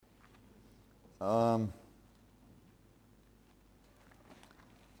So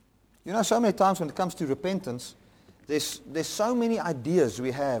many times when it comes to repentance, there's so many ideas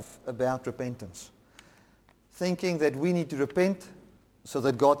we have about repentance. Thinking that we need to repent so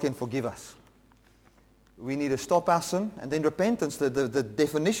that God can forgive us. We need to stop our sin. And then repentance, the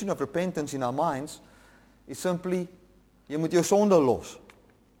definition of repentance in our minds is simply, jy moet jou sonde los.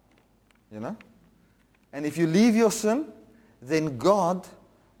 And if you leave your sin, then God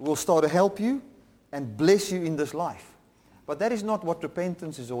will start to help you and bless you in this life. But that is not what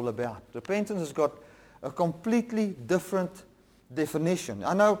repentance is all about. Repentance has got a completely different definition.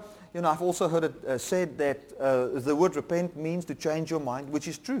 I know, I've also heard it said that the word repent means to change your mind, which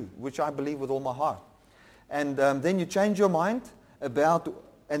is true, which I believe with all my heart. And then you change your mind about,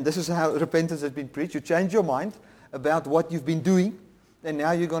 and this is how repentance has been preached, you change your mind about what you've been doing, and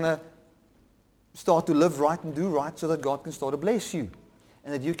now you're going to start to live right and do right so that God can start to bless you,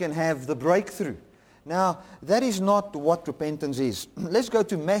 and that you can have the breakthrough. Now, that is not what repentance is. Let's go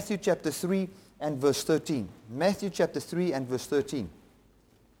to Matthew chapter 3 and verse 13. Matthew chapter 3 and verse 13.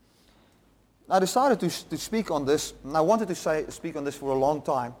 I decided to speak on this, and I wanted to speak on this for a long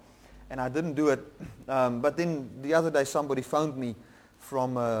time, and I didn't do it. But then the other day somebody phoned me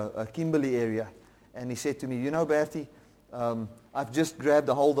from a Kimberley area, and he said to me, Bertie, I've just grabbed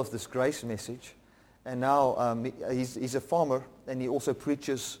a hold of this grace message, and now he's a farmer, and he also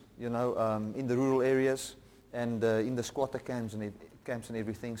preaches in the rural areas and in the squatter camps and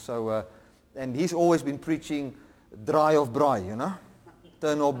everything. So, and he's always been preaching dry of braai,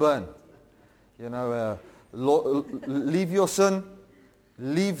 turn or burn. Leave your sin,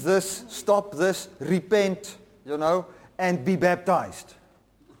 leave this, stop this, repent, and be baptized.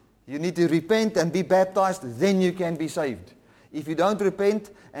 You need to repent and be baptized, then you can be saved. If you don't repent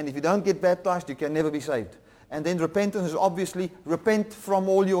and if you don't get baptized, you can never be saved. And then repentance is obviously repent from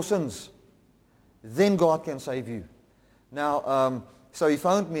all your sins. Then God can save you. Now, so he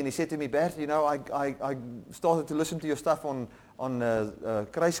phoned me and he said to me, Bert, I started to listen to your stuff on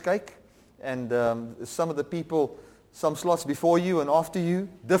Kruiskyk, and some of the people, some slots before you and after you,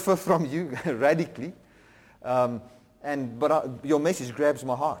 differ from you radically. But your message grabs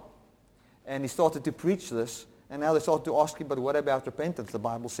my heart. And he started to preach this, and now they started to ask him, but what about repentance? The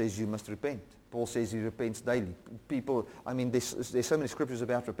Bible says you must repent. Paul says he repents daily. There's so many scriptures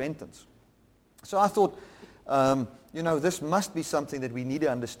about repentance. So I thought, this must be something that we need to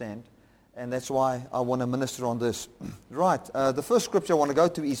understand, and that's why I want to minister on this. Right, the first scripture I want to go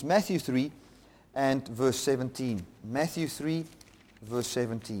to is Matthew 3 and verse 17. Matthew 3, verse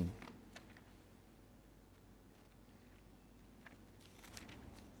 17.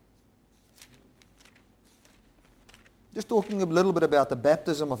 Just talking a little bit about the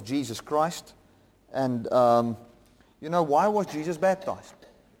baptism of Jesus Christ. And, why was Jesus baptized?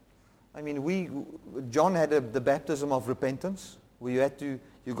 John had the baptism of repentance, where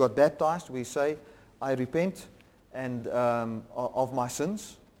you got baptized, we say, I repent and of my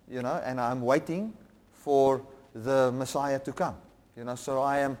sins, and I'm waiting for the Messiah to come. So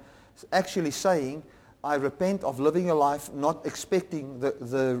I am actually saying, I repent of living a life not expecting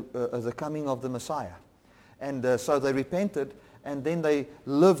the coming of the Messiah. And so they repented, and then they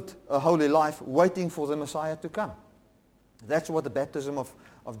lived a holy life waiting for the Messiah to come. That's what the baptism of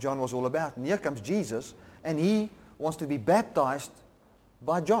John was all about. And here comes Jesus, and he wants to be baptized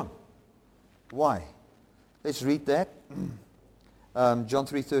by John. Why? Let's read that. John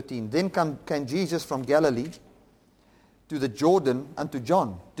 3:13. Then came Jesus from Galilee to the Jordan unto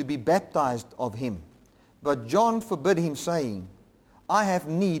John to be baptized of him. But John forbid him, saying, I have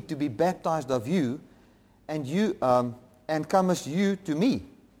need to be baptized of you, and comest you to me?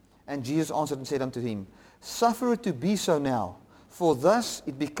 And Jesus answered and said unto him, Suffer it to be so now, for thus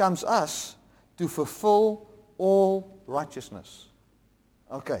it becomes us to fulfill all righteousness.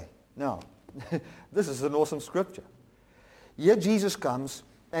 Okay, now, this is an awesome scripture. Here Jesus comes,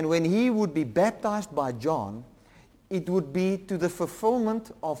 and when he would be baptized by John, it would be to the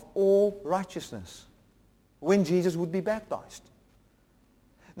fulfillment of all righteousness, when Jesus would be baptized.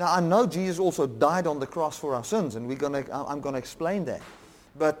 Now, I know Jesus also died on the cross for our sins, and I'm going to explain that.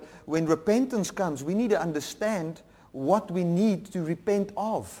 But when repentance comes, we need to understand what we need to repent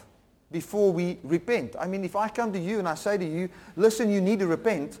of before we repent. If I come to you and I say to you, listen, you need to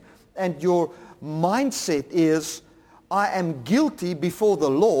repent, and your mindset is, I am guilty before the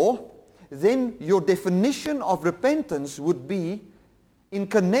law, then your definition of repentance would be in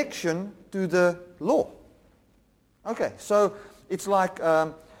connection to the law. Okay, so it's like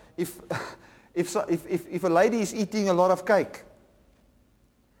if a lady is eating a lot of cake,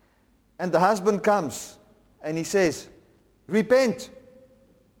 and the husband comes and he says, repent.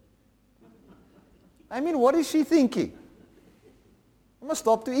 I mean, what is she thinking? I must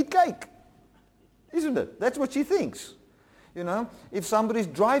stop to eat cake. Isn't it? That's what she thinks. You know, if somebody's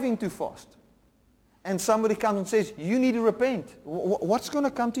driving too fast and somebody comes and says, you need to repent, what's going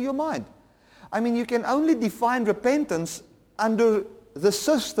to come to your mind? I mean, you can only define repentance under the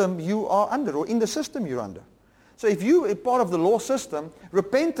system you are under, or in the system you're under. So if you are part of the law system,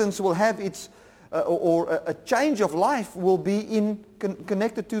 repentance will have its, or a change of life will be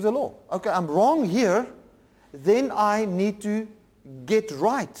connected to the law. Okay, I'm wrong here, then I need to get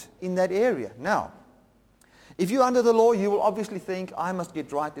right in that area. Now, if you're under the law, you will obviously think, I must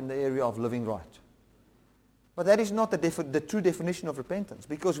get right in the area of living right. But that is not the true definition of repentance,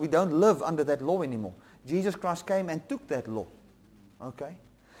 because we don't live under that law anymore. Jesus Christ came and took that law. Okay?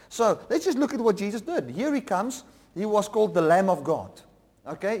 So, let's just look at what Jesus did. Here he comes. He was called the Lamb of God.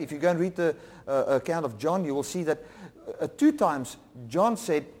 Okay? If you go and read the account of John, you will see that 2 times John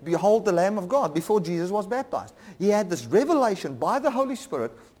said, behold the Lamb of God, before Jesus was baptized. He had this revelation by the Holy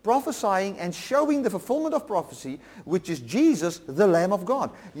Spirit, prophesying and showing the fulfillment of prophecy, which is Jesus, the Lamb of God.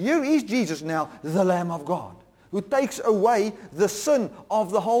 Here is Jesus now, the Lamb of God, who takes away the sin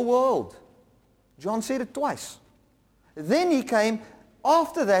of the whole world. John said it twice. Then he came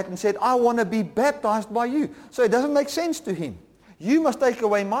after that and said, I want to be baptized by you. So it doesn't make sense to him. You must take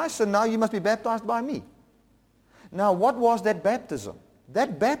away my sin, now you must be baptized by me. Now, what was that baptism?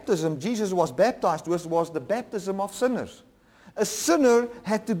 That baptism Jesus was baptized with was the baptism of sinners. A sinner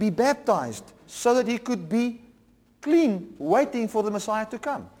had to be baptized so that he could be clean, waiting for the Messiah to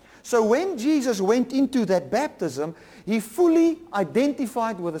come. So when Jesus went into that baptism, he fully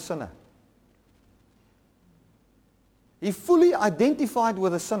identified with a sinner. He fully identified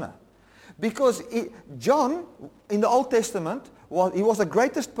with a sinner. Because John, in the Old Testament, he was the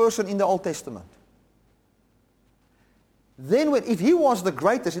greatest person in the Old Testament. Then if he was the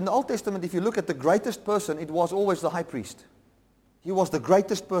greatest, in the Old Testament, if you look at the greatest person, it was always the high priest. He was the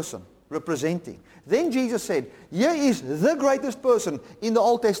greatest person representing. Then Jesus said, here is the greatest person in the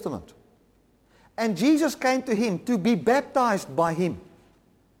Old Testament. And Jesus came to him to be baptized by him.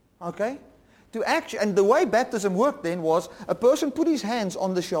 Okay? And the way baptism worked then was a person put his hands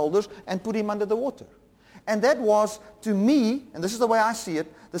on the shoulders and put him under the water. And that was, to me, and this is the way I see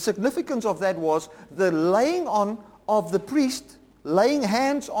it, the significance of that was the laying on of the priest, laying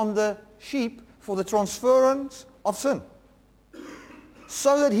hands on the sheep for the transference of sin,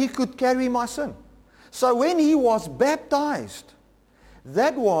 so that he could carry my sin. So when he was baptized,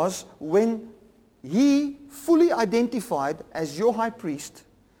 that was when he fully identified as your high priest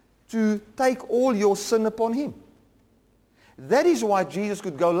to take all your sin upon him. That is why Jesus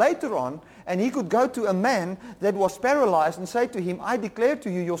could go later on and he could go to a man that was paralyzed and say to him, I declare to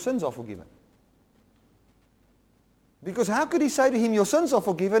you, your sins are forgiven. Because how could he say to him, your sins are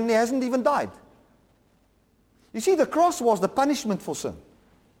forgiven, and he hasn't even died? You see, the cross was the punishment for sin.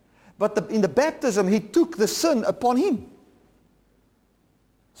 But in the baptism, he took the sin upon him.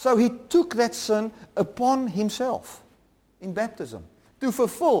 So he took that sin upon himself in baptism to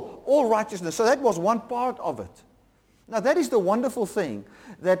fulfill all righteousness. So that was one part of it. Now that is the wonderful thing,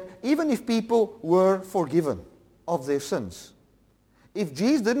 that even if people were forgiven of their sins, if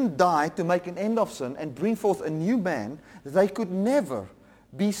Jesus didn't die to make an end of sin and bring forth a new man, they could never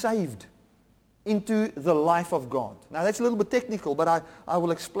be saved into the life of God. Now that's a little bit technical, but I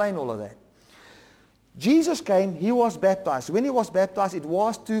will explain all of that. Jesus came, he was baptized. When he was baptized, it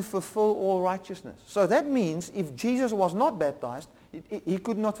was to fulfill all righteousness. So that means if Jesus was not baptized, he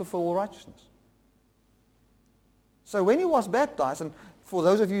could not fulfill all righteousness. So when he was baptized, and for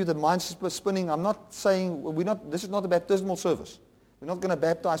those of you that mind's spinning, I'm not saying, this is not a baptismal service. We're not going to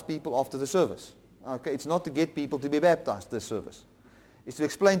baptize people after the service. Okay, it's not to get people to be baptized this service. It's to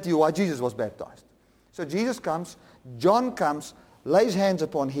explain to you why Jesus was baptized. So Jesus comes, John comes, lays hands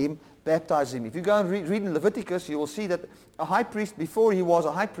upon him, baptizes him. If you go and read in Leviticus, you will see that a high priest, before he was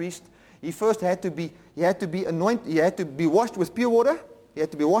a high priest, he first had to be anointed, he had to be washed with pure water, he had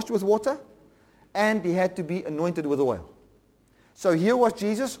to be washed with water, and he had to be anointed with oil. So here was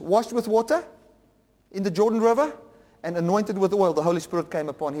Jesus, washed with water in the Jordan River, and anointed with oil. The Holy Spirit came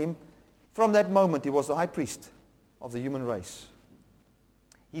upon him. From that moment, he was the high priest of the human race.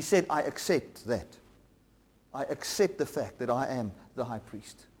 He said, I accept that. I accept the fact that I am the high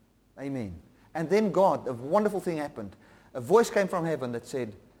priest. Amen. And then God, a wonderful thing happened. A voice came from heaven that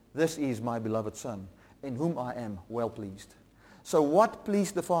said, this is my beloved Son, in whom I am well pleased. So what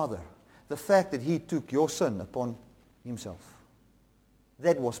pleased the Father? The fact that he took your sin upon himself.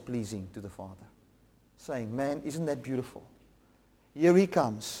 That was pleasing to the Father. Saying, man, isn't that beautiful? Here he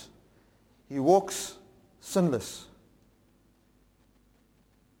comes. He walks sinless.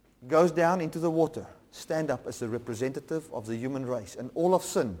 Goes down into the water. stand up as the representative of the human race. And all of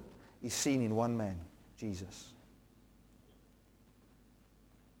sin is seen in one man, Jesus.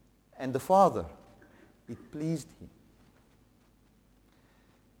 And the Father, it pleased him.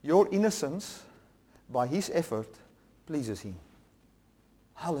 Your innocence, by his effort, pleases him.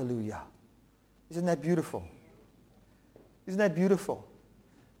 Hallelujah. Isn't that beautiful? Isn't that beautiful?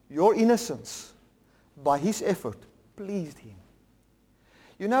 Your innocence, by his effort, pleased him.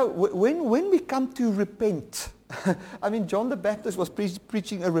 You know, when we come to repent, I mean, John the Baptist was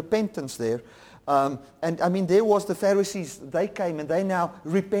preaching a repentance there. And I mean, there was the Pharisees. They came and they now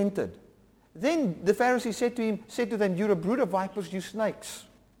repented. Then the Pharisees said to them, "You're a brood of vipers, you snakes.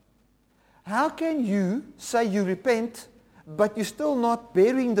 How can you say you repent, but you're still not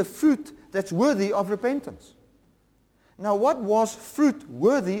bearing the fruit that's worthy of repentance?" Now, what was fruit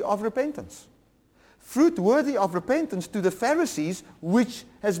worthy of repentance? Fruit worthy of repentance to the Pharisees, which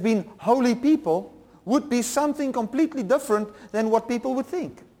has been holy people, would be something completely different than what people would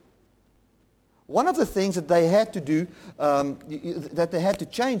think. One of the things that they had to do, that they had to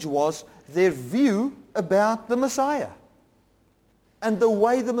change, was their view about the Messiah and the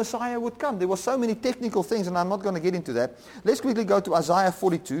way the Messiah would come. There were so many technical things, and I'm not going to get into that. Let's quickly go to Isaiah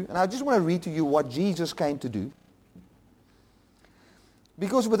 42, and I just want to read to you what Jesus came to do.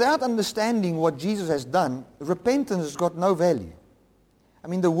 Because without understanding what Jesus has done, repentance has got no value. I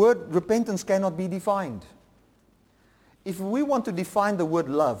mean, the word repentance cannot be defined. If we want to define the word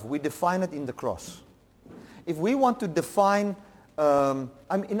love, we define it in the cross. If we want to define,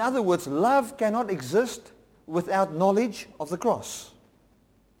 in other words, love cannot exist without knowledge of the cross.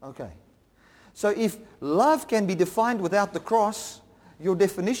 Okay. So if love can be defined without the cross, your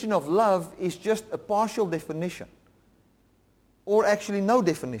definition of love is just a partial definition. Or actually no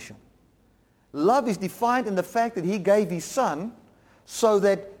definition. Love is defined in the fact that he gave his son so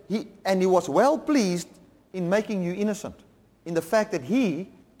that he was well pleased in making you innocent. In the fact that he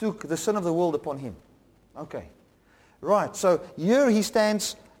took the sin of the world upon him. Okay. Right, so here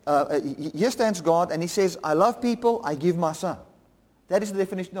stands God, and he says, "I love people, I give my son." That is the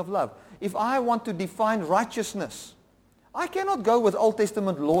definition of love. If I want to define righteousness, I cannot go with Old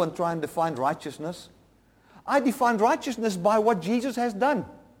Testament law and try and define righteousness. I define righteousness by what Jesus has done.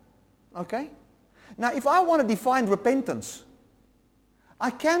 Okay? Now, if I want to define repentance,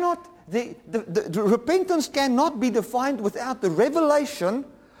 I cannot, the repentance cannot be defined without the revelation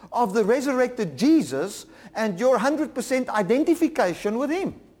of the resurrected Jesus and your 100% identification with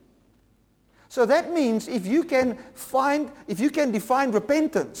him. So that means if you can define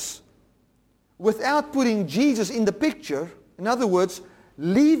repentance without putting Jesus in the picture, in other words,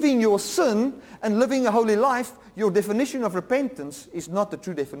 leaving your sin and living a holy life, your definition of repentance is not the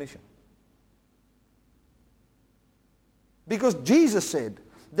true definition. Because Jesus said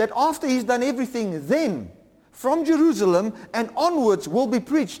that after he's done everything, then from Jerusalem and onwards will be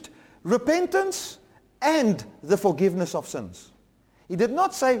preached repentance and the forgiveness of sins. He did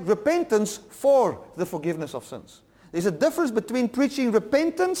not say repentance for the forgiveness of sins. There's a difference between preaching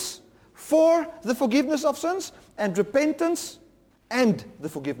repentance for the forgiveness of sins and repentance and the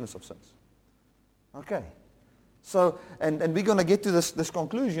forgiveness of sins. Okay. So, and we're going to get to this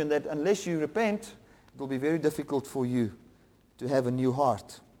conclusion that unless you repent, it will be very difficult for you to have a new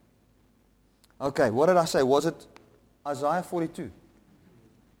heart. Okay, what did I say? Was it Isaiah 42?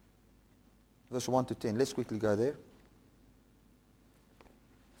 Verse 1 to 10. Let's quickly go there.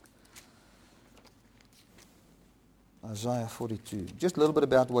 Isaiah 42. Just a little bit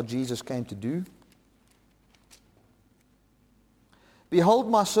about what Jesus came to do. "Behold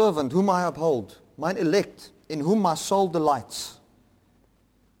my servant, whom I uphold, mine elect, in whom my soul delights.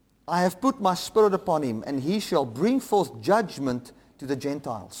 I have put my spirit upon him, and he shall bring forth judgment to the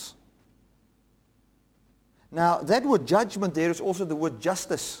Gentiles." Now, that word judgment there is also the word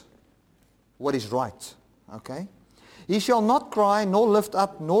justice, what is right. Okay? "He shall not cry, nor lift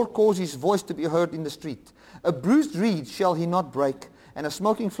up, nor cause his voice to be heard in the street. A bruised reed shall he not break, and a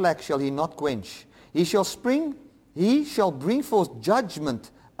smoking flax shall he not quench. He shall bring forth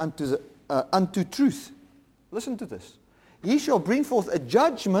judgment unto truth." Listen to this. He shall bring forth a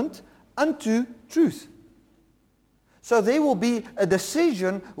judgment unto truth. So there will be a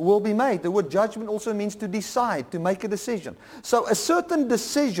decision will be made. The word judgment also means to decide, to make a decision. So a certain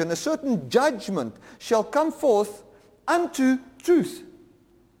decision, a certain judgment shall come forth unto truth.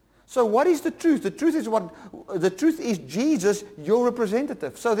 So what is the truth? The truth is Jesus, your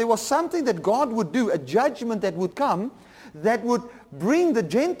representative. So there was something that God would do, a judgment that would come, that would bring the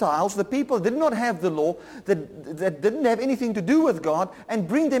Gentiles, the people that did not have the law, that didn't have anything to do with God, and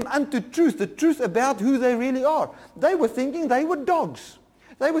bring them unto truth, the truth about who they really are. They were thinking they were dogs.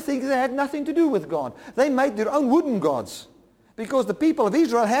 They were thinking they had nothing to do with God. They made their own wooden gods because the people of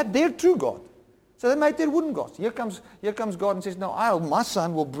Israel had their true God. So they made their wooden gods. Here comes God and says, no, my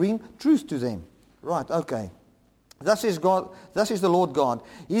son will bring truth to them. Right, okay. Thus is the Lord God.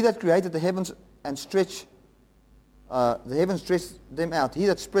 He that created the heavens and stretched them out. He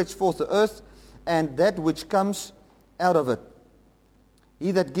that spreads forth the earth and that which comes out of it.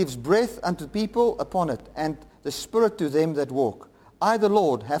 He that gives breath unto people upon it, and the spirit to them that walk. I, the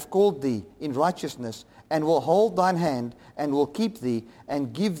Lord, have called thee in righteousness, and will hold thine hand, and will keep thee,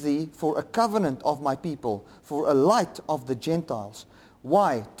 and give thee for a covenant of my people, for a light of the Gentiles.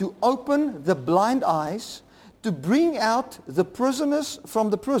 Why? To open the blind eyes, to bring out the prisoners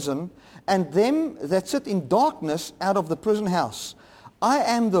from the prison, and them that sit in darkness out of the prison house. I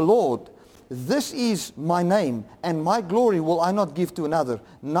am the Lord. This is my name, and my glory will I not give to another,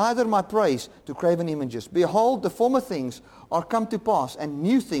 neither my praise to graven images. Behold, the former things are come to pass, and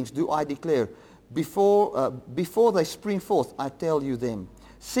new things do I declare. Before they spring forth, I tell you them.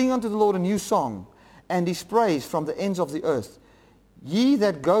 Sing unto the Lord a new song, and his praise from the ends of the earth. Ye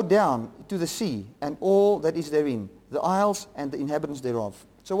that go down to the sea, and all that is therein, the isles and the inhabitants thereof.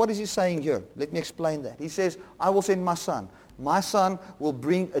 So what is he saying here? Let me explain that. He says, I will send my son. My son will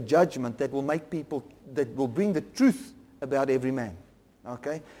bring a judgment that will bring the truth about every man.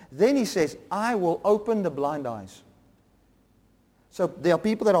 Okay? Then he says, I will open the blind eyes. So there are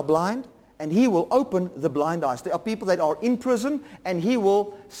people that are blind, and he will open the blind eyes. There are people that are in prison, and he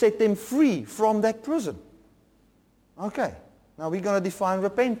will set them free from that prison. Okay. Now we're going to define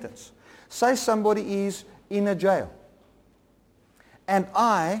repentance. Say somebody is in a jail, and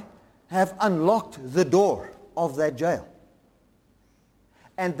I have unlocked the door of that jail.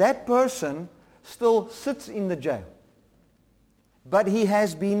 And that person still sits in the jail, but he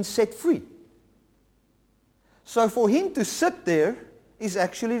has been set free. So for him to sit there is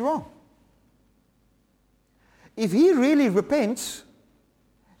actually wrong. If he really repents,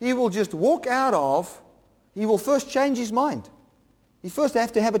 he will just walk out of, he will first change his mind. He first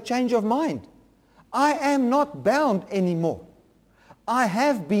has to have a change of mind. I am not bound anymore. I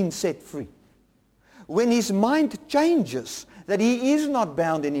have been set free. When his mind changes, that he is not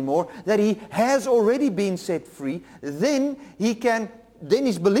bound anymore, that he has already been set free, then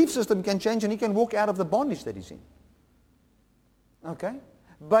his belief system can change and he can walk out of the bondage that he's in. Okay?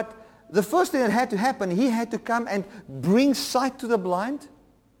 But the first thing that had to happen, he had to come and bring sight to the blind,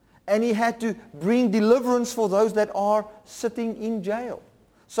 and he had to bring deliverance for those that are sitting in jail.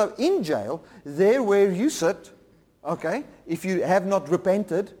 So in jail, there where you sit, okay, if you have not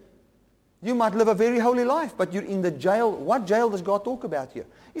repented, you might live a very holy life, but you're in the jail. What jail does God talk about here?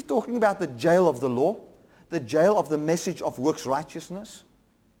 He's talking about the jail of the law, the jail of the message of works righteousness,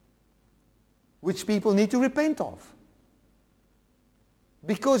 which people need to repent of.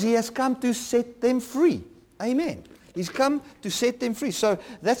 Because he has come to set them free. Amen. He's come to set them free. So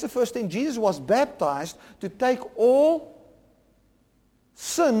that's the first thing. Jesus was baptized to take all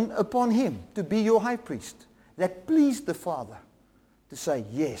sin upon him, to be your high priest. That pleased the Father. To say,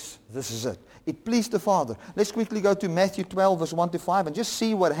 yes, this is it. It pleased the Father. Let's quickly go to Matthew 12, verse 1 to 5, and just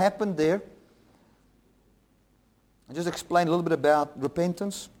see what happened there. And just explain a little bit about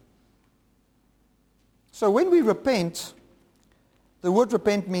repentance. So when we repent, the word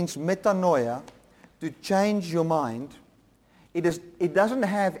repent means metanoia, to change your mind. It doesn't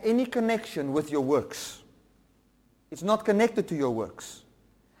have any connection with your works. It's not connected to your works.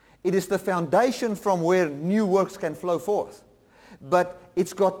 It is the foundation from where new works can flow forth. But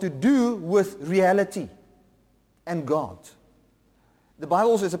it's got to do with reality and God. The Bible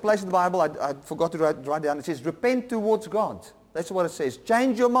also, there's a place in the Bible, I forgot to write down, it says, repent towards God. That's what it says.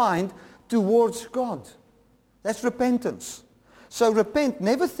 Change your mind towards God. That's repentance. So repent,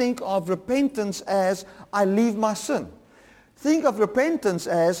 never think of repentance as, I leave my sin. Think of repentance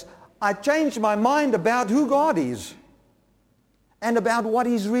as, I change my mind about who God is. And about what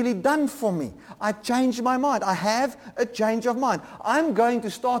he's really done for me. I changed my mind. I have a change of mind. I'm going to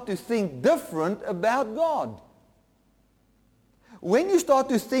start to think different about God. When you start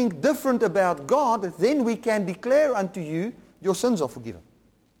to think different about God, then we can declare unto you, your sins are forgiven.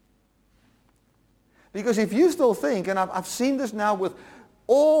 Because if you still think, and I've seen this now with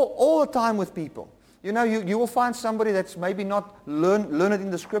all the time with people, you know, you will find somebody that's maybe not learned in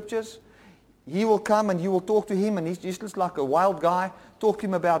the scriptures. He will come and you will talk to him, and he's just like a wild guy. Talk to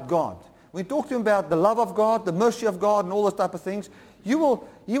him about God. When you talk to him about the love of God, the mercy of God, and all those type of things, he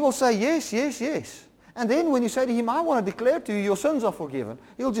will say yes, yes, yes. And then when you say to him, I want to declare to you, your sins are forgiven,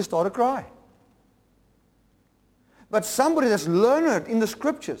 he'll just start to cry. But somebody that's learned in the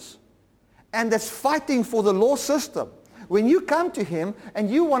scriptures and that's fighting for the law system, when you come to him and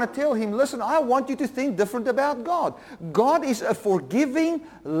you want to tell him, listen, I want you to think different about God. God is a forgiving,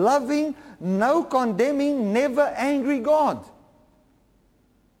 loving, no condemning, never angry God.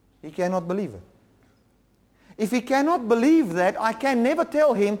 He cannot believe it. If he cannot believe that, I can never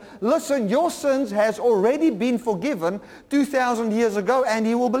tell him, listen, your sins has already been forgiven 2,000 years ago, and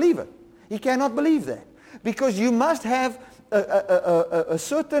he will believe it. He cannot believe that. Because you must have a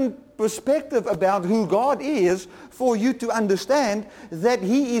certain perspective about who God is for you to understand that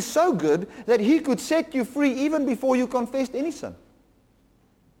he is so good that he could set you free even before you confessed any sin.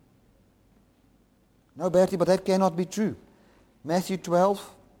 No, Bertie, but that cannot be true. Matthew 12,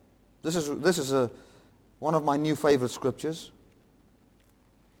 this is one of my new favorite scriptures.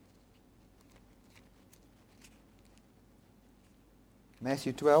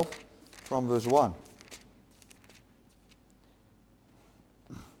 Matthew 12 from verse 1.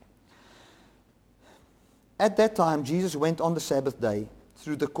 At that time, Jesus went on the Sabbath day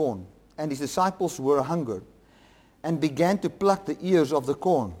through the corn, and his disciples were hungered, and began to pluck the ears of the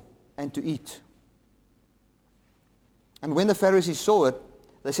corn and to eat. And when the Pharisees saw it,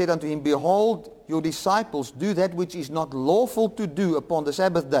 they said unto him, Behold, your disciples do that which is not lawful to do upon the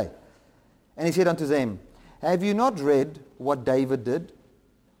Sabbath day. And he said unto them, Have you not read what David did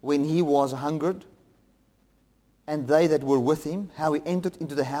when he was hungered, and they that were with him, how he entered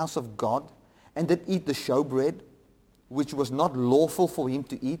into the house of God, and did eat the showbread, which was not lawful for him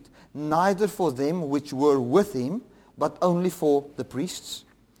to eat, neither for them which were with him, but only for the priests?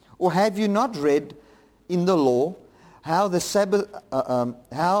 Or have you not read in the law how that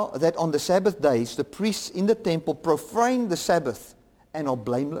on the Sabbath days the priests in the temple profane the Sabbath and are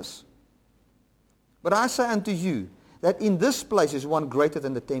blameless? But I say unto you that in this place is one greater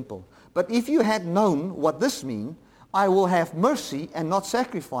than the temple. But if you had known what this means, I will have mercy and not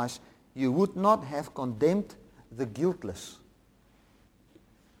sacrifice, you would not have condemned the guiltless.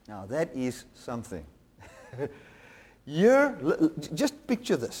 Now that is something. Here, just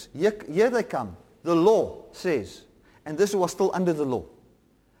picture this. Here they come. The law says, and this was still under the law.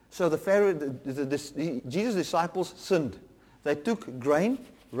 So Jesus' disciples sinned. They took grain,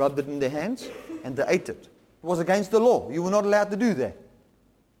 rubbed it in their hands, and they ate it. It was against the law. You were not allowed to do that.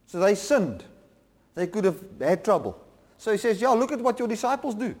 So they sinned. They could have had trouble. So he says, look at what your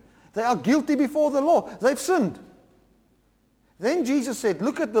disciples do. They are guilty before the law. They've sinned. Then Jesus said,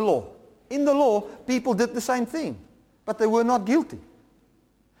 look at the law. In the law, people did the same thing, but they were not guilty.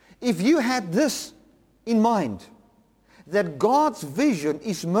 If you had this in mind, that God's vision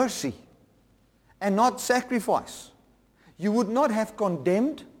is mercy and not sacrifice, you would not have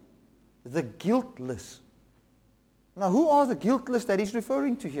condemned the guiltless. Now, who are the guiltless that he's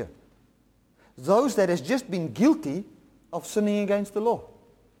referring to here? Those that has just been guilty of sinning against the law.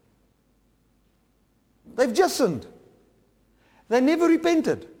 They've just sinned. They never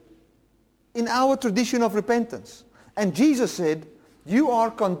repented in our tradition of repentance. And Jesus said, you are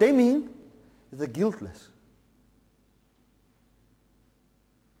condemning the guiltless.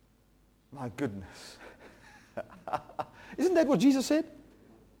 My goodness. Isn't that what Jesus said?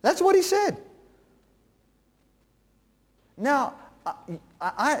 That's what he said. Now,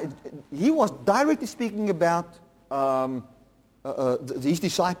 he was directly speaking about these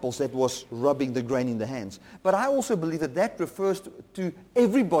disciples that was rubbing the grain in the hands. But I also believe that refers to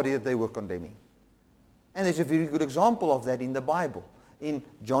everybody that they were condemning. And there's a very good example of that in the Bible, in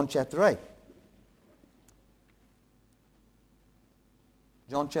John chapter 8.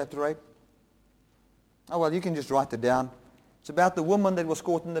 John chapter 8. Oh, well, you can just write it down. It's about the woman that was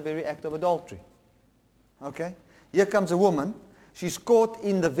caught in the very act of adultery. Okay? Here comes a woman. She's caught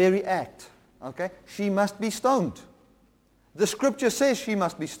in the very act. Okay? She must be stoned. The scripture says she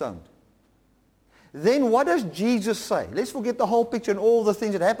must be stoned. Then what does Jesus say? Let's forget the whole picture and all the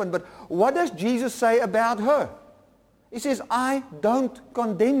things that happened, but what does Jesus say about her? He says, I don't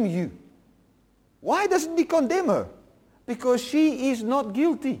condemn you. Why doesn't he condemn her? Because she is not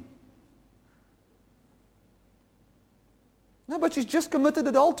guilty. No, but she's just committed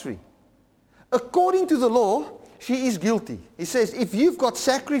adultery. According to the law, she is guilty. He says, if you've got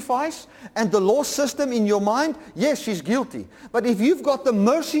sacrifice and the law system in your mind, yes, she's guilty. But if you've got the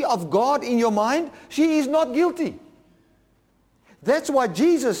mercy of God in your mind, she is not guilty. That's why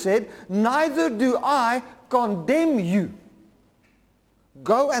Jesus said, neither do I condemn you.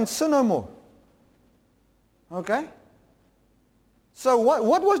 Go and sin no more. Okay? So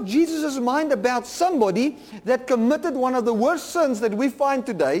what was Jesus' mind about somebody that committed one of the worst sins that we find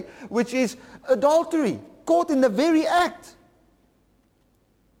today, which is adultery, caught in the very act?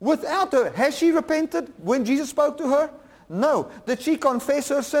 Without her, has she repented when Jesus spoke to her? No. Did she confess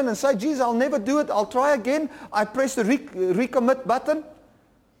her sin and say, Jesus, I'll never do it, I'll try again? I press the recommit button.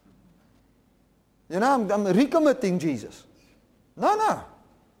 You know, I'm recommitting Jesus. No.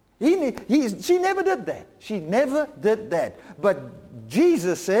 She never did that. She never did that. But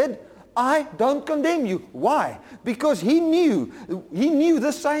Jesus said, I don't condemn you. Why? Because he knew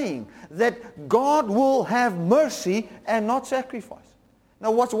the saying that God will have mercy and not sacrifice.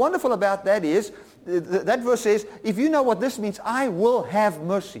 Now what's wonderful about that is, that verse says, if you know what this means, I will have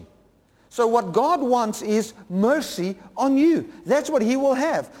mercy. So what God wants is mercy on you. That's what he will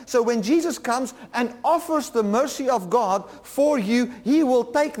have. So when Jesus comes and offers the mercy of God for you, he will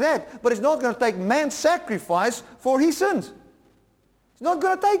take that. But he's not going to take man's sacrifice for his sins. He's not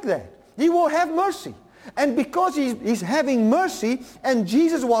going to take that. He will have mercy. And because he's having mercy, and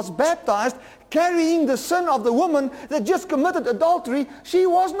Jesus was baptized, carrying the sin of the woman that just committed adultery, she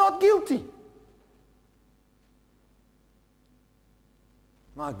was not guilty.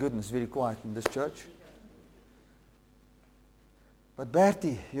 My goodness, very quiet in this church. But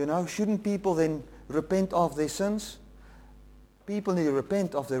Bertie, you know, shouldn't people then repent of their sins? People need to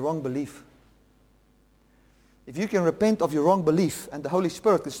repent of their wrong belief. If you can repent of your wrong belief and the Holy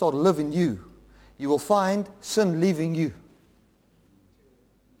Spirit can start living you, you will find sin leaving you.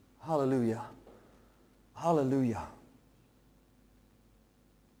 Hallelujah. Hallelujah.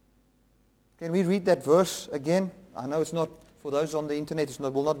 Can we read that verse again? I know it's not, for those on the internet, it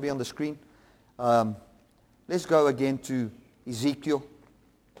will not be on the screen. Let's go again to Ezekiel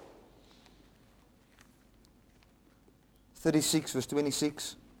 36, verse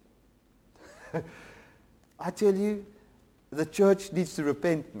 26. I tell you, the church needs to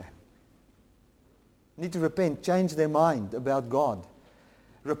repent, man. Need to repent, change their mind about God.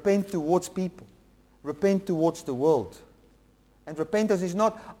 Repent towards people. Repent towards the world. And repentance is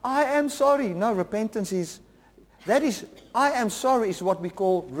not, I am sorry. No, repentance is, I am sorry is what we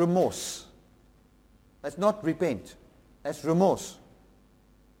call remorse. That's not repent. That's remorse.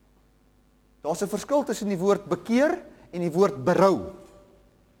 Daar's 'n verskil tussen die woord bekeer en die woord berou.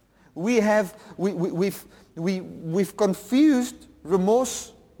 We've confused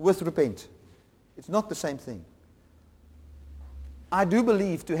remorse with repent. It's not the same thing. I do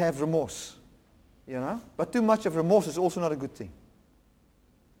believe to have remorse, you know, but too much of remorse is also not a good thing.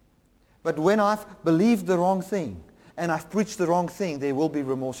 But when I've believed the wrong thing and I've preached the wrong thing, there will be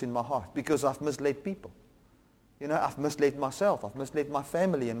remorse in my heart because I've misled people. You know, I've misled myself, I've misled my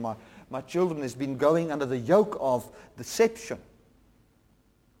family, and my children has been going under the yoke of deception.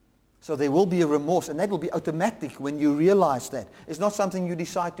 So there will be a remorse, and that will be automatic when you realize that. It's not something you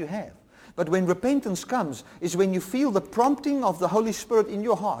decide to have. But when repentance comes, is when you feel the prompting of the Holy Spirit in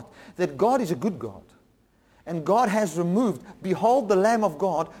your heart that God is a good God. And God has removed, behold the Lamb of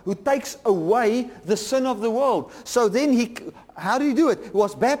God who takes away the sin of the world. So then how did he do it? He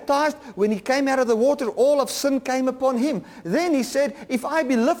was baptized. When he came out of the water, all of sin came upon him. Then he said, if I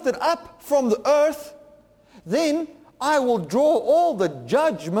be lifted up from the earth, then I will draw all the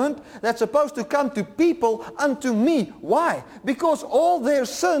judgment that's supposed to come to people unto me. Why? Because all their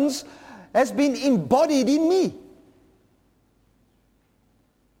sins has been embodied in me.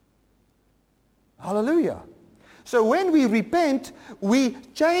 Hallelujah. So when we repent, we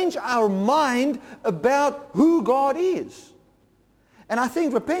change our mind about who God is. And I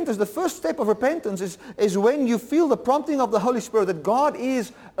think repentance, the first step of repentance is when you feel the prompting of the Holy Spirit that God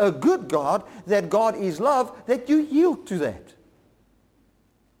is a good God, that God is love, that you yield to that.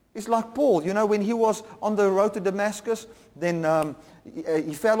 It's like Paul, you know, when he was on the road to Damascus, then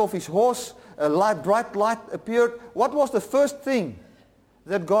he fell off his horse, a bright light appeared. What was the first thing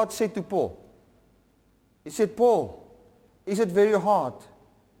that God said to Paul? He said, Paul, is it very hard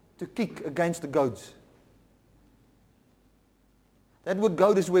to kick against the goads? That word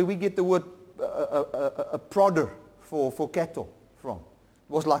goad is where we get the word a prodder for cattle from.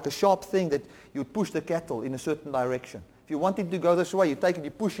 It was like a sharp thing that you would push the cattle in a certain direction. If you want him to go this way, you take it, you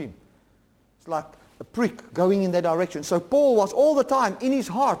push him. It's like a prick going in that direction. So Paul was all the time, in his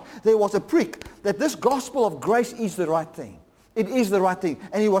heart, there was a prick that this gospel of grace is the right thing. It is the right thing.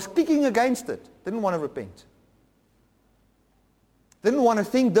 And he was kicking against it. Didn't want to repent. Didn't want to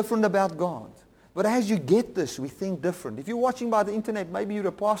think different about God. But as you get this, we think different. If you're watching by the internet, maybe you're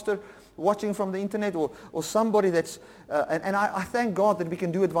a pastor watching from the internet or somebody that's... and I thank God that we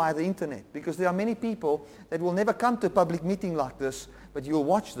can do it via the internet. Because there are many people that will never come to a public meeting like this, but you'll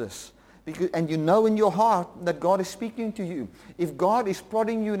watch this. And you know in your heart that God is speaking to you. If God is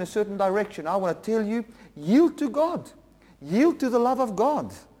prodding you in a certain direction, I want to tell you, yield to God. Yield to the love of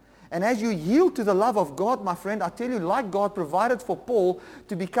God. And as you yield to the love of God, my friend, I tell you, like God provided for Paul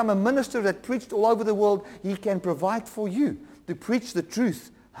to become a minister that preached all over the world, he can provide for you to preach the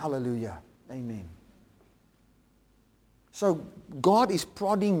truth. Hallelujah. Amen. So God is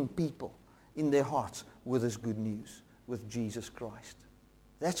prodding people in their hearts with this good news, with Jesus Christ.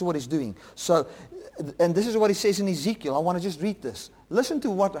 That's what he's doing. So, and this is what he says in Ezekiel. I want to just read this. Listen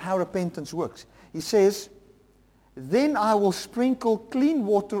to how repentance works. He says, then I will sprinkle clean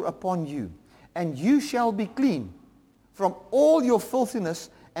water upon you, and you shall be clean. From all your filthiness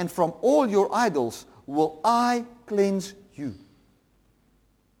and from all your idols will I cleanse you.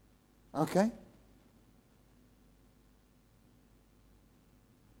 Okay?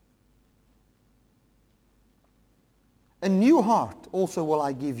 A new heart also will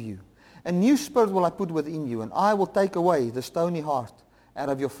I give you. A new spirit will I put within you, and I will take away the stony heart out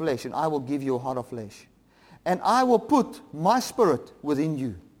of your flesh, and I will give you a heart of flesh. And I will put my spirit within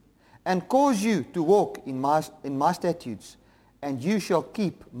you, and cause you to walk in my statutes, and you shall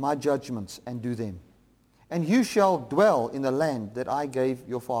keep my judgments and do them. And you shall dwell in the land that I gave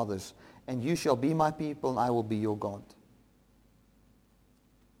your fathers, and you shall be my people, and I will be your God.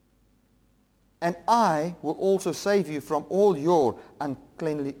 And I will also save you from all your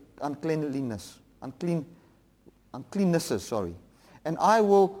uncleannesses. And I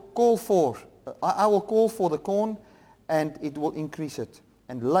will call for the corn, and it will increase it,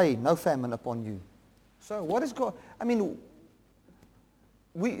 and lay no famine upon you. So what is God? I mean,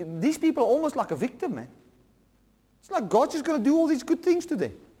 these people are almost like a victim, man. It's like God's just going to do all these good things to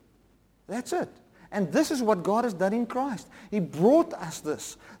them. That's it. And this is what God has done in Christ. He brought us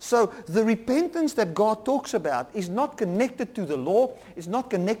this. So the repentance that God talks about is not connected to the law. It's not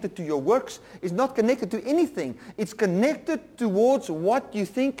connected to your works. It's not connected to anything. It's connected towards what you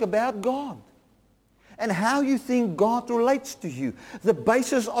think about God and how you think God relates to you, the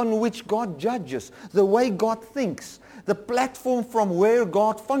basis on which God judges, the way God thinks, the platform from where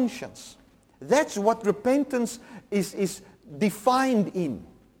God functions. That's what repentance is defined in.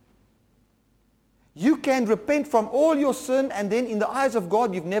 You can repent from all your sin, and then in the eyes of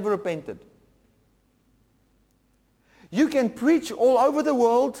God, you've never repented. You can preach all over the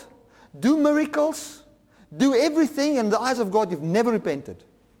world, do miracles, do everything, and in the eyes of God, you've never repented.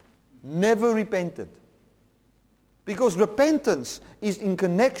 Never repented. Because repentance is in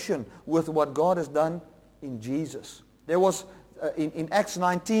connection with what God has done in Jesus. There was, in Acts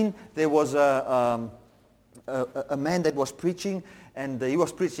 19, there was a man that was preaching, and he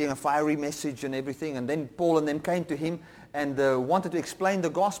was preaching a fiery message and everything, and then Paul and them came to him and wanted to explain the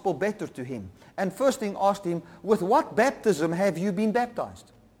gospel better to him. And first thing asked him, with what baptism have you been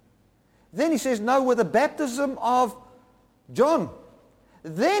baptized? Then he says, no, with the baptism of John.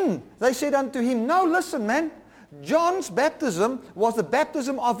 Then they said unto him, no, listen, man, John's baptism was the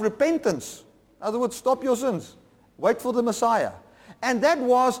baptism of repentance. In other words, stop your sins. Wait for the Messiah. And that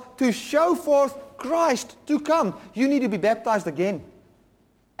was to show forth Christ to come. You need to be baptized again.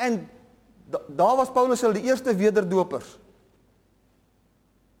 En daar was Paulus al die eerste wederdopers.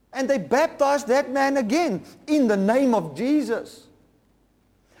 And they baptized that man again in the name of Jesus.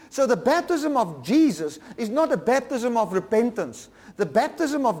 So the baptism of Jesus is not a baptism of repentance. The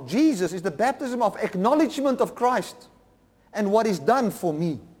baptism of Jesus is the baptism of acknowledgement of Christ and what is done for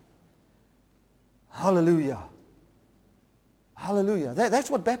me. Hallelujah. Hallelujah. That's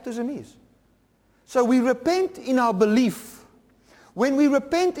what baptism is. So we repent in our belief. When we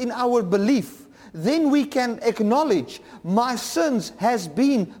repent in our belief, then we can acknowledge my sins has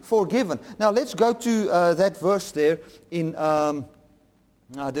been forgiven. Now let's go to that verse there in, no,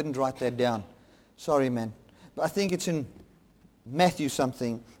 I didn't write that down. Sorry, man. But I think it's in Matthew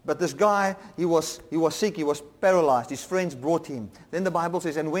something. But this guy, he was sick, he was paralyzed. His friends brought him. Then the Bible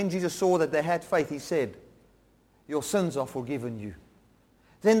says, and when Jesus saw that they had faith, he said, your sins are forgiven you.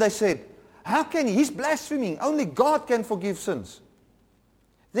 Then they said, how can he? He's blaspheming. Only God can forgive sins.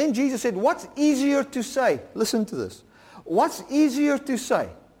 Then Jesus said, what's easier to say? Listen to this. What's easier to say?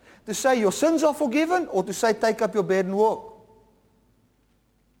 To say your sins are forgiven, or to say take up your bed and walk?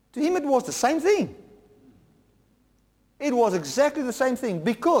 To him it was the same thing. It was exactly the same thing.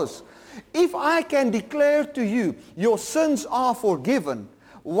 Because if I can declare to you, your sins are forgiven,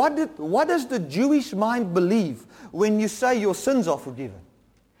 what does the Jewish mind believe when you say your sins are forgiven?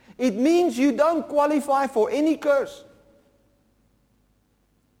 It means you don't qualify for any curse.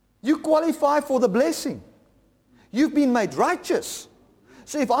 You qualify for the blessing. You've been made righteous.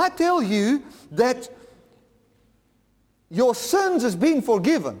 So if I tell you that your sins has been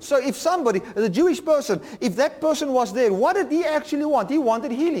forgiven. So if somebody, the Jewish person, if that person was there, what did he actually want? He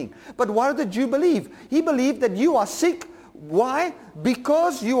wanted healing. But what did the Jew believe? He believed that you are sick Why?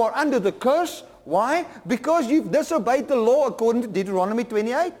 Because you are under the curse. Why? Because you've disobeyed the law according to Deuteronomy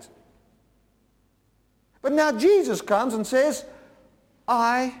 28. But now Jesus comes and says,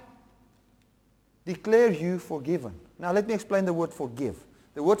 I declare you forgiven. Now let me explain the word forgive.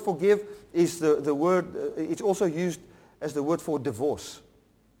 The word forgive is the word, it's also used as the word for divorce.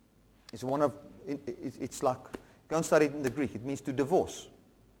 It's it's like, go and study it in the Greek. It means to divorce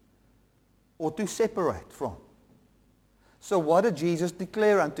or to separate from. So what did Jesus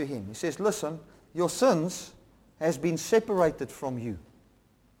declare unto him? He says, listen, your sins has been separated from you.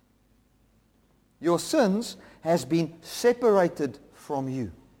 Your sins has been separated from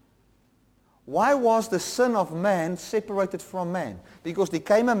you. Why was the sin of man separated from man? Because there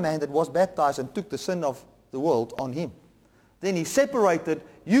came a man that was baptized and took the sin of the world on him. Then he separated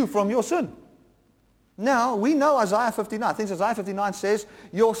you from your sin. Now, we know Isaiah 59. I think Isaiah 59 says,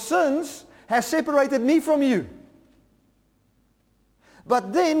 your sins have separated me from you.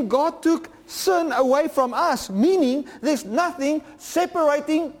 But then God took sin away from us, meaning there's nothing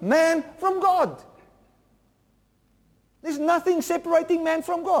separating man from God. There's nothing separating man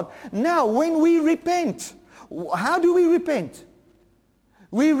from God. Now, when we repent, how do we repent?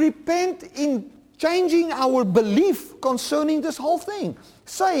 We repent in changing our belief concerning this whole thing.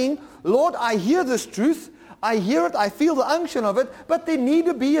 Saying, Lord, I hear this truth. I hear it. I feel the unction of it. But there need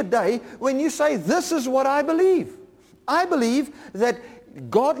to be a day when you say, this is what I believe. I believe that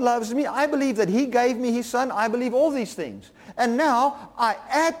God loves me. I believe that He gave me His Son. I believe all these things. And now I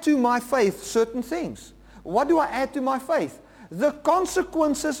add to my faith certain things. What do I add to my faith? The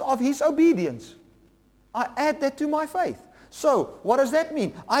consequences of His obedience. I add that to my faith. So, what does that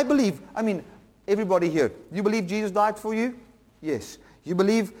mean? Everybody here, you believe Jesus died for you? Yes. You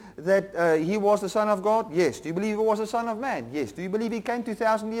believe that He was the Son of God? Yes. Do you believe He was the Son of Man? Yes. Do you believe He came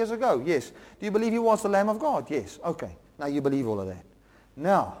 2,000 years ago? Yes. Do you believe He was the Lamb of God? Yes. Okay. Now you believe all of that.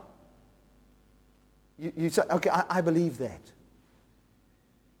 Now, you say, okay, I believe that.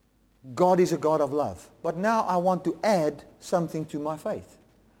 God is a God of love. But now I want to add something to my faith.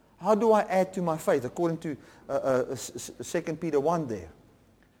 How do I add to my faith? According to 2 Peter 1 there.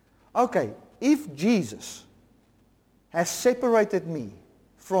 Okay, if Jesus has separated me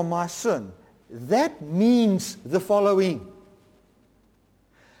from my sin, that means the following.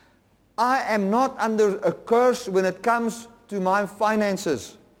 I am not under a curse when it comes to my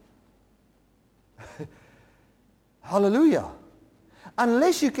finances. Hallelujah.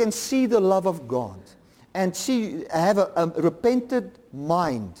 Unless you can see the love of God and have a repentant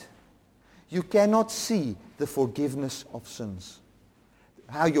mind, you cannot see the forgiveness of sins.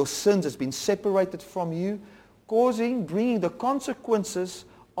 How your sins has been separated from you, bringing the consequences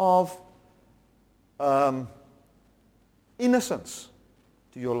of innocence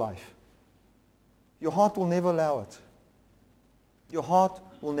to your life. Your heart will never allow it. Your heart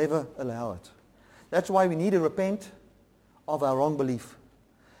will never allow it. That's why we need to repent of our wrong belief.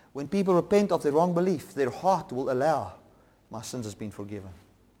 When people repent of their wrong belief, their heart will allow, my sins has been forgiven.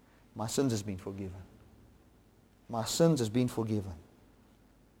 My sins has been forgiven. My sins has been forgiven.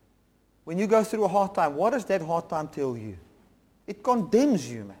 When you go through a hard time, what does that hard time tell you? It condemns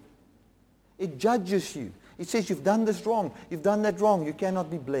you, man. It judges you. It says you've done this wrong. You've done that wrong. You cannot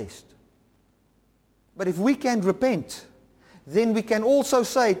be blessed. But if we can repent, then we can also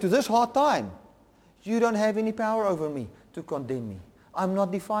say to this hard time, you don't have any power over me to condemn me. I'm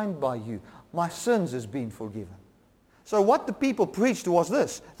not defined by you. My sins has been forgiven. So what the people preached was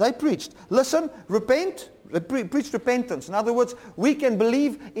this. They preached, listen, repent. They preached repentance. In other words, we can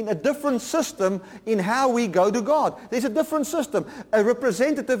believe in a different system in how we go to God. There's a different system. A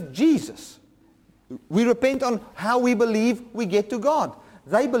representative Jesus. We repent on how we believe we get to God.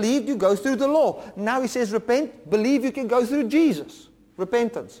 They believed you go through the law. Now he says repent, believe you can go through Jesus.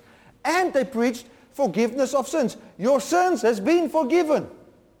 Repentance. And they preached forgiveness of sins. Your sins has been forgiven.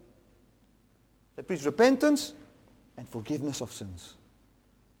 They preached repentance and forgiveness of sins.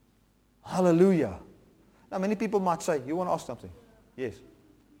 Hallelujah. Now many people might say, you want to ask something? Yes.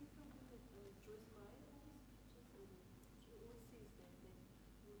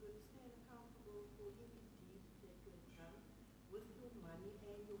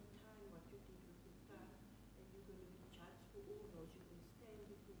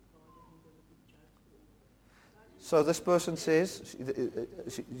 So this person says,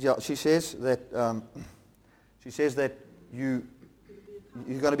 she says that you're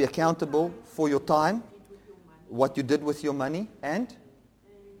going to be accountable for your time, what you did with your money, and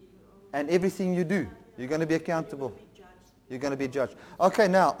everything you do. You're going to be accountable. You're going to be judged. Okay,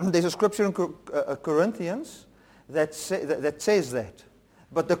 now, there's a scripture in Corinthians that says that.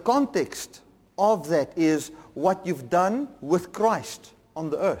 But the context of that is what you've done with Christ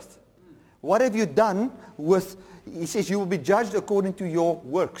on the earth. What have you done with, he says, you will be judged according to your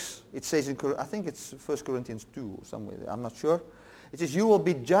works. It says in, I think it's 1 Corinthians 2 or somewhere there, I'm not sure. It says you will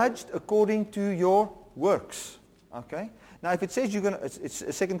be judged according to your works. Okay? Now if it says you're going to, it's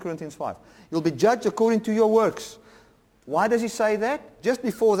 2 Corinthians 5. You'll be judged according to your works. Why does he say that? Just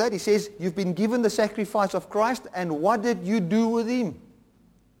before that he says you've been given the sacrifice of Christ, and what did you do with him?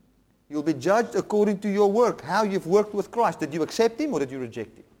 You'll be judged according to your work, how you've worked with Christ. Did you accept him or did you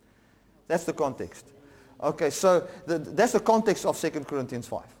reject him? That's the context. Okay, so that's the context of 2 Corinthians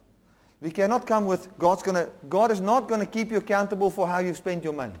 5. We cannot come with God is not going to keep you accountable for how you spend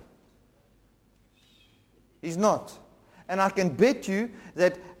your money. He's not. And I can bet you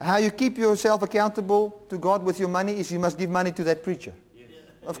that how you keep yourself accountable to God with your money is you must give money to that preacher. Yes.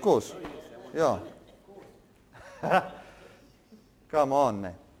 Of course. Yeah. Come on,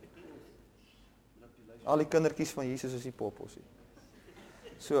 man. Al die kindertjies van Jesus is die poppels.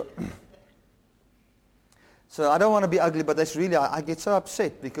 So I don't want to be ugly, but that's really, I get so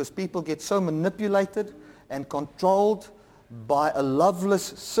upset because people get so manipulated and controlled by a loveless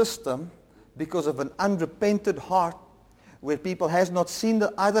system because of an unrepented heart where people has not seen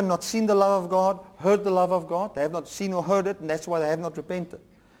either not seen the love of God, heard the love of God. They have not seen or heard it, and that's why they have not repented.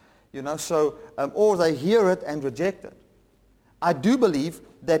 You know, so, or they hear it and reject it. I do believe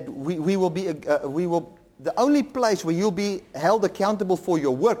that we will be, the only place where you'll be held accountable for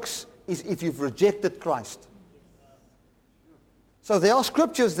your works is if you've rejected Christ. So there are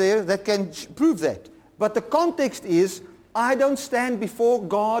scriptures there that can prove that. But the context is, I don't stand before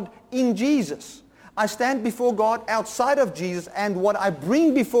God in Jesus. I stand before God outside of Jesus, and what I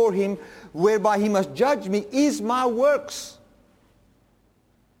bring before him, whereby he must judge me, is my works.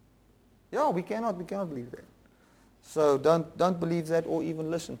 Yeah, we cannot believe that. So don't believe that or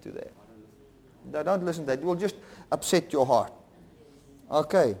even listen to that. No, don't listen to that. It will just upset your heart.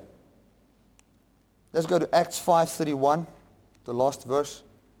 Okay. Let's go to Acts 5:31, the last verse.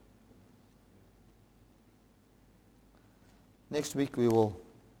 Next week we will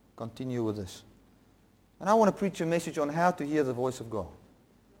continue with this. And I want to preach a message on how to hear the voice of God.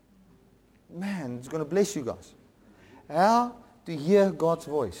 Man, it's going to bless you guys. How to hear God's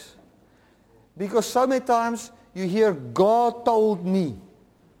voice. Because so many times you hear, God told me.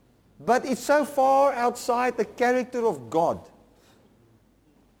 But it's so far outside the character of God.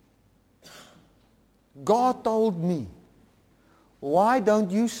 God told me. Why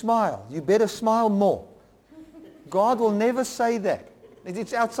don't you smile? You better smile more. God will never say that.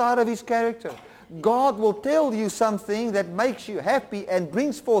 It's outside of his character. God will tell you something that makes you happy and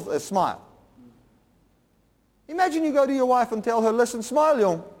brings forth a smile. Imagine you go to your wife and tell her, listen, smile,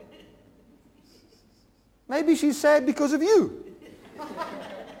 young. Maybe she's sad because of you.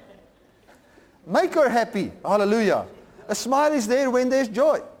 Make her happy. Hallelujah. A smile is there when there's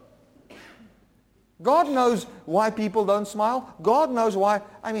joy. God knows why people don't smile. God knows why.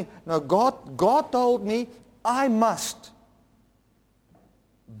 God told me I must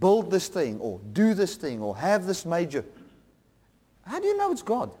build this thing or do this thing or have this major. How do you know it's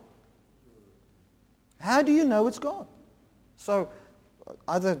God? How do you know it's God? So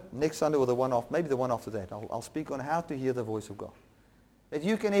either next Sunday or the one after, maybe the one after that, I'll speak on how to hear the voice of God. That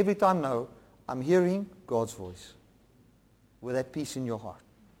you can every time know, I'm hearing God's voice with that peace in your heart.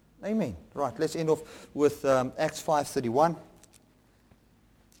 Amen. Right, let's end off with Acts 5:31.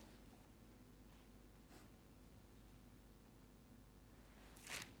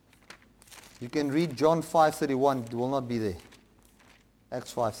 You can read John 5:31. It will not be there.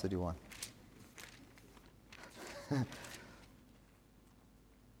 Acts 5:31.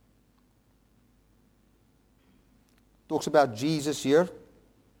 Talks about Jesus here.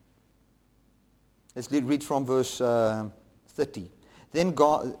 Let's read from verse 30. Then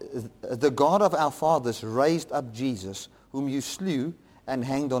God, the God of our fathers raised up Jesus, whom you slew and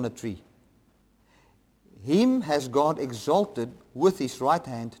hanged on a tree. Him has God exalted with his right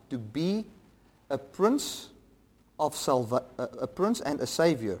hand to be a prince and a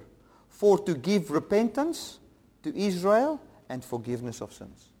savior, for to give repentance to Israel and forgiveness of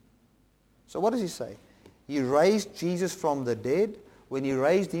sins. So what does he say? He raised Jesus from the dead. When he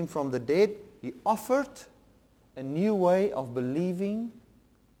raised him from the dead, he offered a new way of believing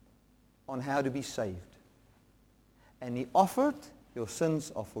on how to be saved. And he offered, your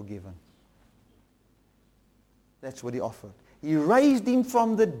sins are forgiven. That's what he offered. He raised him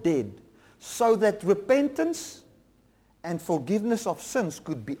from the dead so that repentance and forgiveness of sins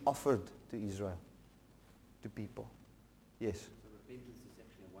could be offered to Israel, to people. Yes? So repentance is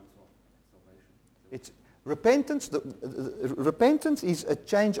actually a once-off salvation. It's repentance. Repentance is a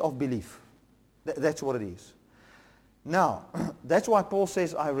change of belief. That's what it is. Now, that's why Paul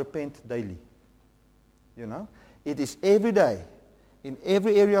says, I repent daily. You know? It is every day, in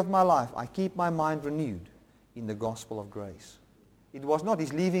every area of my life, I keep my mind renewed in the gospel of grace. It was not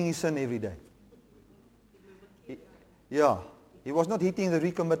he's leaving his sin every day. He was not hitting the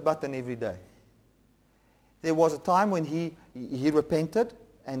recommit button every day. There was a time when he repented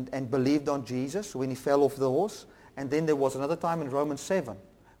and believed on Jesus, when he fell off the horse. And then there was another time in Romans 7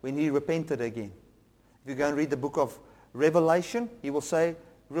 when he repented again. If you go and read the book of Revelation, he will say,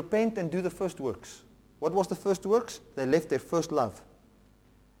 repent and do the first works. What was the first works? They left their first love.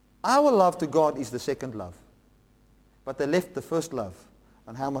 Our love to God is the second love. But they left the first love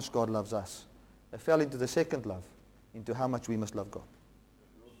on how much God loves us. They fell into the second love, into how much we must love God.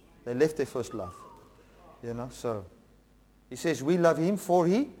 They left their first love. You know, so he says we love him for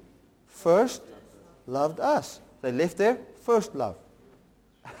he first loved us. They left their first love.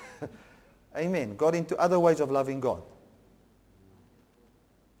 Amen. Got into other ways of loving God.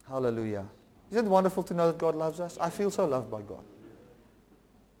 Hallelujah. Isn't it wonderful to know that God loves us? I feel so loved by God.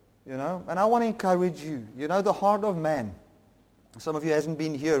 You know, and I want to encourage you. You know, the heart of man. Some of you hasn't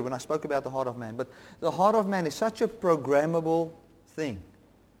been here when I spoke about the heart of man, but the heart of man is such a programmable thing.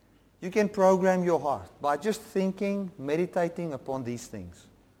 You can program your heart by just thinking, meditating upon these things.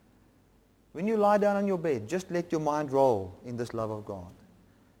 When you lie down on your bed, just let your mind roll in this love of God.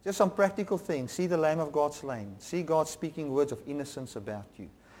 Just some practical things. See the Lamb of God slain. See God speaking words of innocence about you.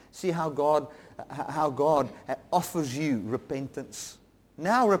 See how God offers you repentance.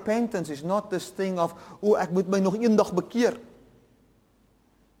 Now repentance is not this thing of, ek moet my nog eendag bekeer.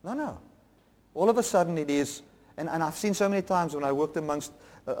 No. All of a sudden it is, and I've seen so many times when I worked amongst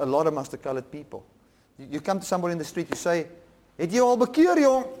the colored people. You come to somebody in the street, you say, het jy al bekeer,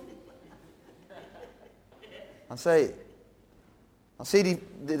 jong?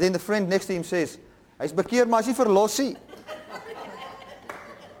 Then the friend next to him says, hy's bekeer, maar hy's nie verlossie.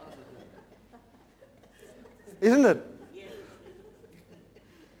 Isn't it?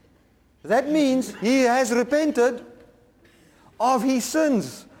 That means he has repented of his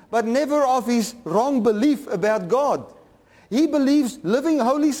sins, but never of his wrong belief about God. He believes living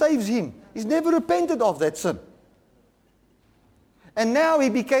holy saves him. He's never repented of that sin. And now he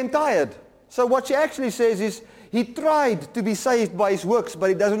became tired. So what she actually says is, he tried to be saved by his works,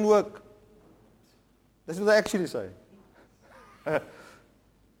 but it doesn't work. That's what I actually say.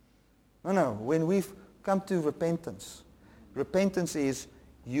 No. When we've come to repentance is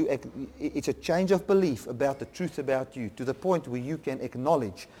it's a change of belief about the truth about you to the point where you can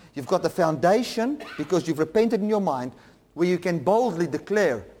acknowledge. You've got the foundation because you've repented in your mind where you can boldly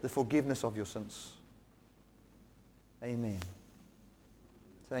declare the forgiveness of your sins. Amen.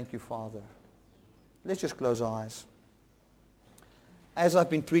 Thank you, Father. Let's just close our eyes. As I've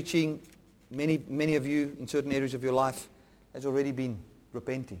been preaching, many of you in certain areas of your life has already been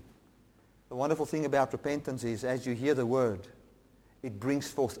repenting. The wonderful thing about repentance is as you hear the word, it brings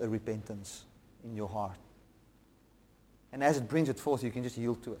forth a repentance in your heart. And as it brings it forth, you can just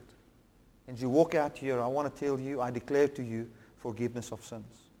yield to it. And as you walk out here, I want to tell you, I declare to you forgiveness of sins.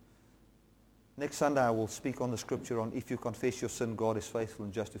 Next Sunday I will speak on the scripture on if you confess your sin, God is faithful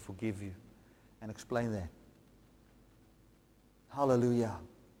and just to forgive you. And explain that. Hallelujah.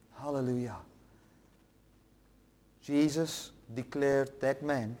 Hallelujah. Jesus declared that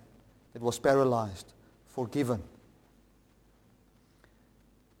man that was paralyzed forgiven.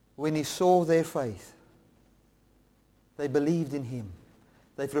 When he saw their faith, they believed in him.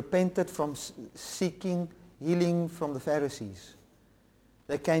 They've repented from seeking healing from the Pharisees.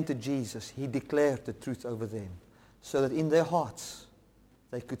 They came to Jesus. He declared the truth over them so that in their hearts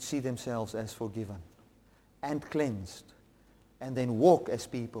they could see themselves as forgiven and cleansed and then walk as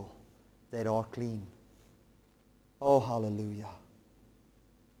people that are clean. Oh, hallelujah.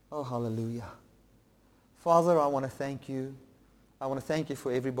 Oh, hallelujah. Father, I want to thank you. I want to thank you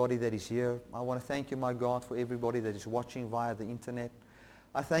for everybody that is here. I want to thank you, my God, for everybody that is watching via the internet.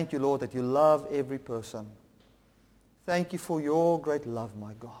 I thank you, Lord, that you love every person. Thank you for your great love,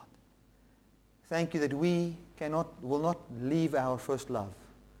 my God. Thank you that we will not leave our first love.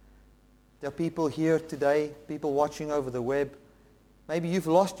 There are people here today, people watching over the web. Maybe you've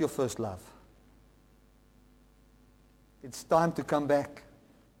lost your first love. It's time to come back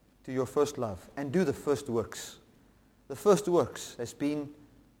to your first love and do the first works. The first works has been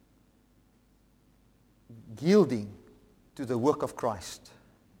yielding to the work of Christ.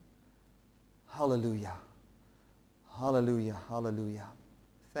 Hallelujah. Hallelujah. Hallelujah.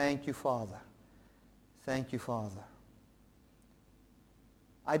 Thank you, Father. Thank you, Father.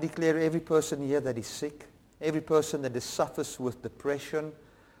 I declare every person here that is sick, every person that suffers with depression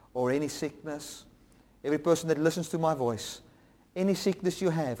or any sickness, every person that listens to my voice, any sickness you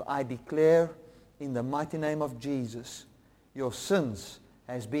have, I declare in the mighty name of Jesus, your sins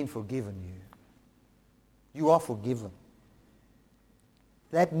has been forgiven you. You are forgiven.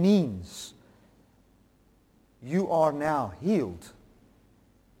 That means you are now healed.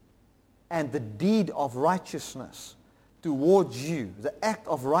 And the deed of righteousness towards you, the act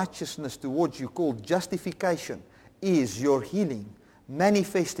of righteousness towards you called justification, is your healing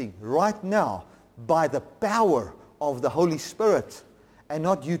manifesting right now by the power of the Holy Spirit and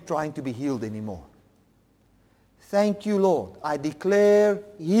not you trying to be healed anymore. Thank you, Lord. I declare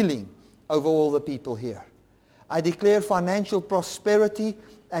healing over all the people here. I declare financial prosperity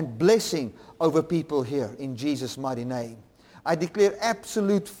and blessing over people here in Jesus' mighty name. I declare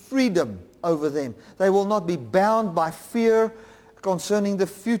absolute freedom over them. They will not be bound by fear concerning the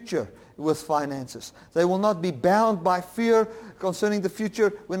future with finances. They will not be bound by fear concerning the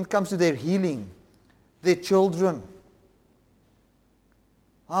future when it comes to their healing, their children.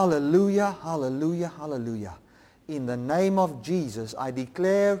 Hallelujah, hallelujah, hallelujah. In the name of Jesus, I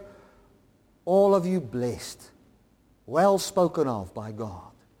declare all of you blessed, well spoken of by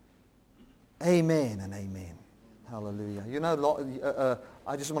God. Amen and amen. Hallelujah. You know,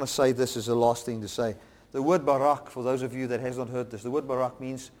 I just want to say this as the last thing to say. The word barak, for those of you that has not heard this, the word barak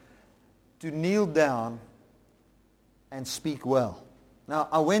means to kneel down and speak well. Now,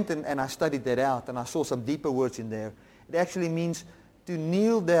 I went and I studied that out, and I saw some deeper words in there. It actually means to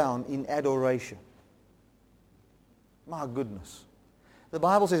kneel down in adoration. My goodness. The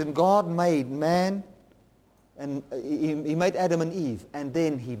Bible says, and God made man, and he made Adam and Eve, and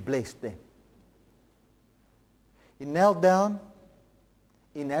then he blessed them. He knelt down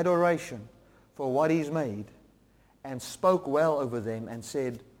in adoration for what he's made and spoke well over them and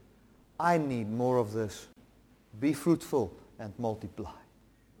said, I need more of this. Be fruitful and multiply.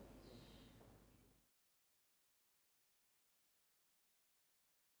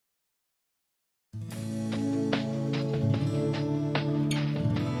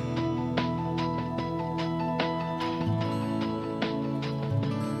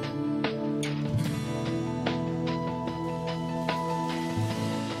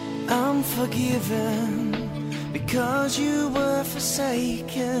 I'm forgiven because you were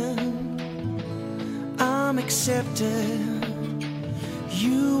forsaken. I'm accepted,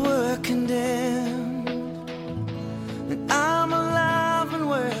 you were condemned. And I'm alive and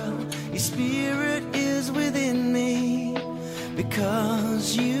well, your spirit is within me,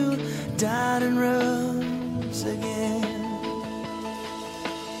 because you died and rose again.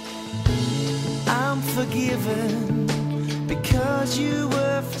 I'm forgiven because you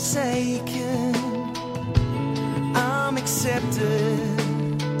were forsaken. I'm accepted,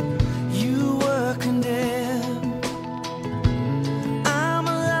 you were condemned. I'm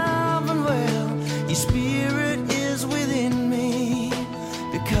alive and well, your spirit is within me,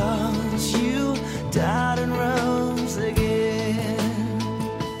 because